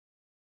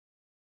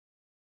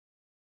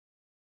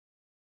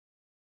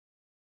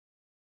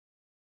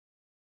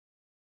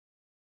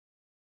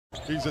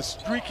He's a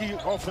streaky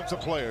offensive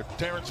player,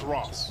 Terrence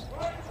Ross.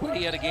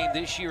 He had a game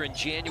this year in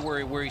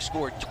January where he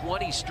scored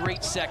 20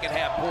 straight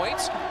second-half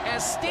points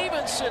as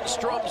Stephenson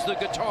strums the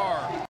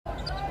guitar.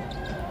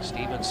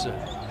 Stephenson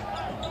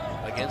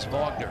against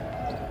Wagner.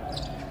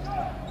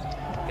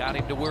 Got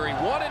him to where he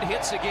wanted,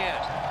 hits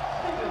again.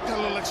 Got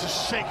a little extra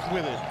shake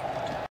with it.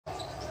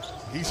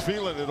 He's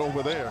feeling it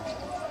over there.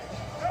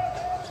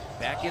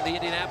 Back in the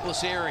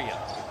Indianapolis area.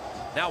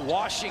 Now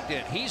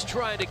Washington, he's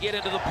trying to get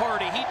into the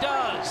party. He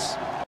does.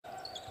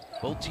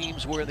 Both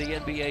teams were in the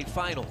NBA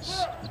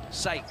Finals.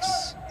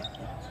 Sykes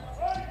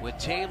with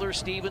Taylor,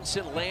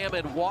 Stephenson, Lamb,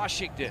 and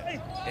Washington.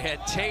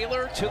 And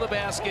Taylor to the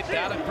basket,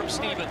 got it from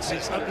Stephenson.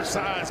 He's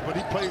undersized, but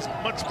he plays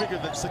much bigger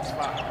than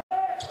 6'5".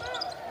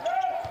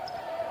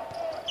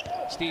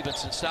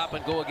 Stephenson stop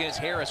and go against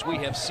Harris. We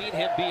have seen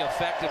him be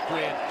effective,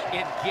 Quinn,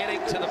 in getting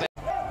to the basket.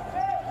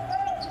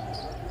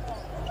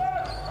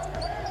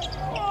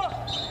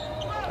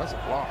 That's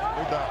a block,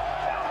 no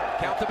doubt.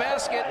 Count the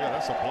basket. Yeah,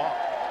 that's a block.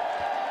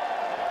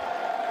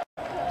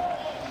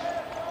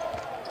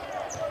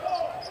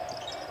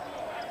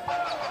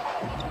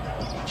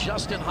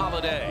 Justin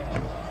Holiday.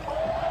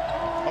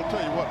 I'll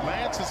tell you what,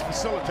 Lance is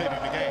facilitating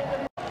the game.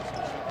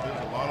 There's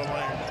a lot of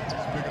lane.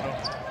 He's big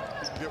enough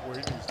to get where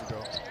he needs to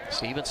go.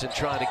 Stephenson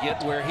trying to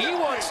get where he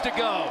wants to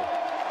go.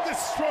 This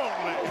strong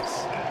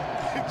legs.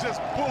 He just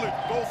bullied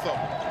both of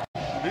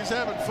them. He's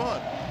having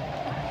fun.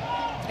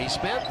 He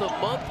spent the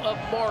month of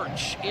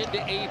March into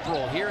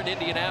April here in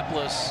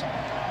Indianapolis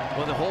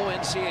when the whole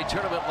NCAA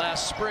tournament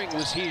last spring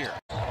was here.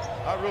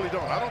 I really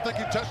don't. I don't think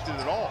he touched it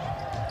at all.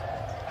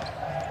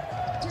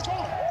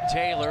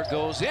 Taylor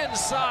goes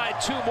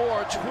inside, two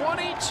more,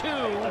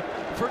 22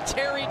 for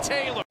Terry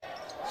Taylor.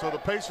 So the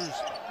Pacers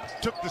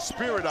took the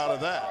spirit out of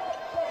that.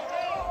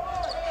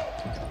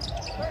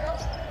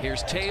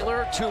 Here's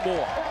Taylor, two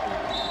more.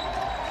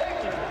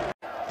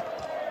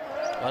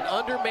 An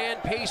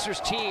undermanned Pacers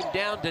team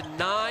down to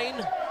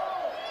 9.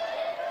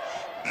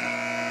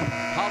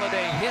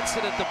 Holiday hits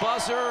it at the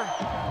buzzer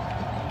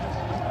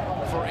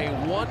for a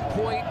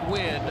 1-point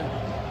win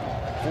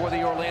for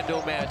the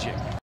Orlando Magic.